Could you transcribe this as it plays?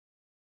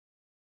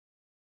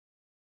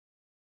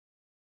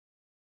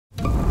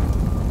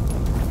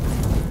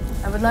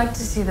would like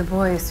to see the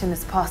boy as soon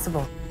as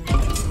possible.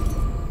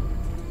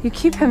 You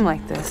keep him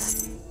like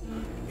this.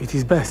 It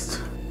is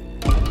best.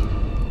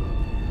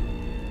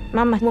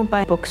 Mama won't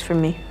buy books for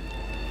me.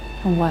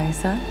 And why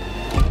is that?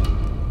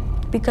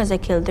 Because I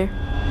killed her.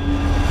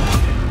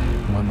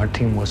 When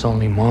Martin was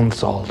only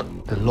months old,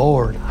 the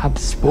Lord had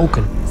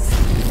spoken.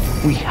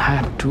 We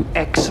had to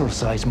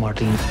exorcise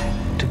Martin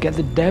to get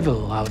the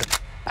devil out.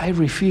 I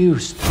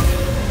refused.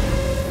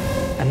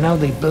 And now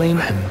they blame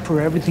him for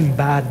everything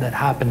bad that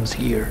happens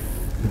here.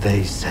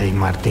 They say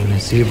Martin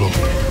is evil.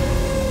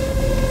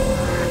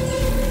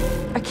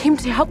 I came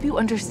to help you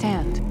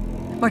understand.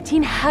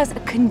 Martin has a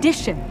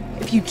condition.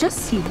 If you just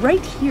see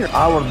right here.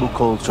 Our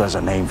book also has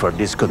a name for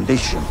this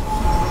condition.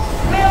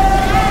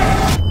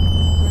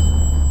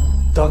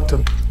 Doctor,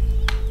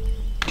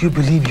 do you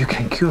believe you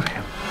can cure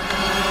him?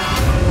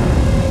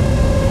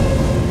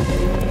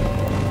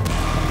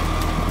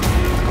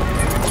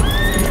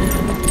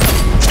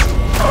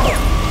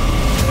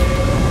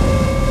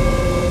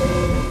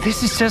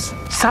 This is just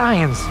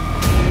science.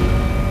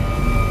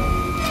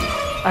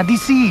 A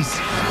disease.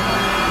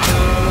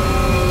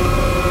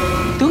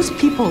 Those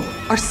people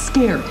are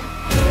scared.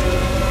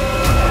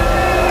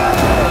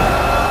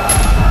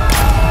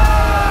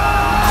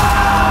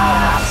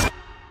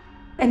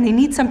 And they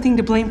need something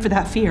to blame for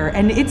that fear,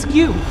 and it's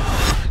you.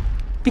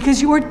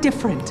 Because you're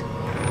different.